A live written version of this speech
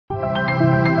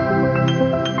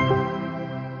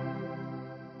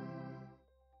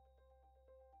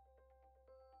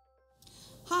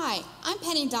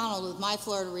Penny Donald with My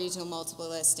Florida Regional Multiple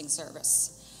Listing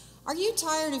Service. Are you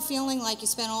tired of feeling like you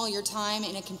spent all your time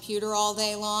in a computer all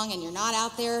day long and you're not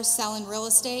out there selling real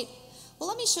estate? Well,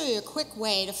 let me show you a quick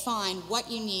way to find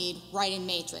what you need right in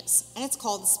Matrix, and it's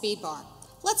called the speed bar.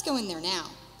 Let's go in there now.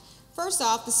 First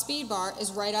off, the speed bar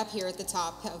is right up here at the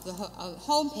top of the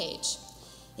home page.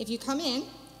 If you come in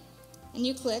and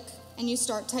you click and you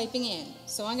start typing in.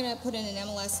 So I'm going to put in an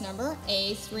MLS number,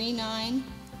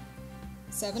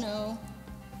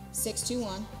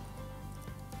 A3970621.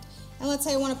 And let's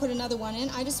say I want to put another one in.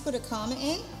 I just put a comma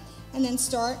in and then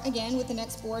start again with the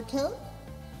next board code,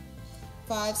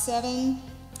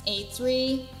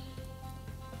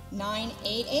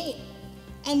 5783988.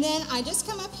 And then I just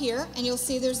come up here and you'll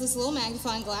see there's this little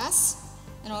magnifying glass,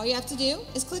 and all you have to do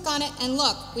is click on it and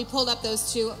look, we pulled up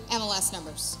those two MLS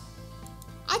numbers.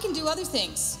 I can do other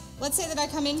things. Let's say that I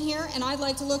come in here and I'd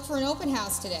like to look for an open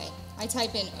house today. I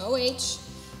type in OH,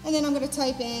 and then I'm going to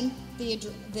type in the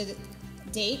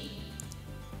date,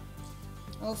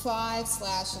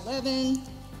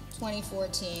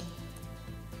 05/11/2014.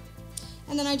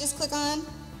 And then I just click on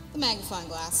the magnifying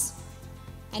glass.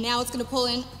 And now it's going to pull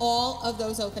in all of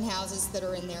those open houses that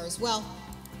are in there as well.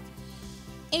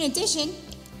 In addition,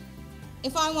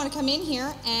 if I want to come in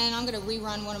here and I'm going to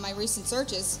rerun one of my recent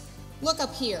searches, look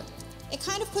up here. It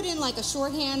kind of put in like a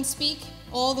shorthand speak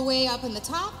all the way up in the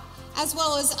top, as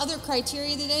well as other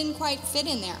criteria that didn't quite fit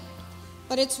in there.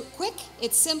 But it's quick,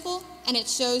 it's simple, and it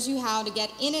shows you how to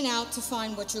get in and out to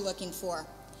find what you're looking for.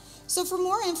 So for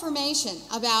more information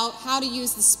about how to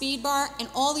use the speed bar and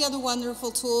all the other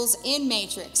wonderful tools in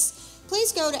Matrix,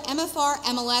 please go to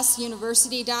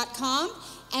mfrmlsuniversity.com,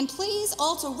 and please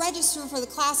also register for the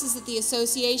classes at the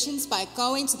associations by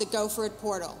going to the Go For It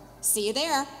portal. See you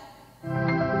there.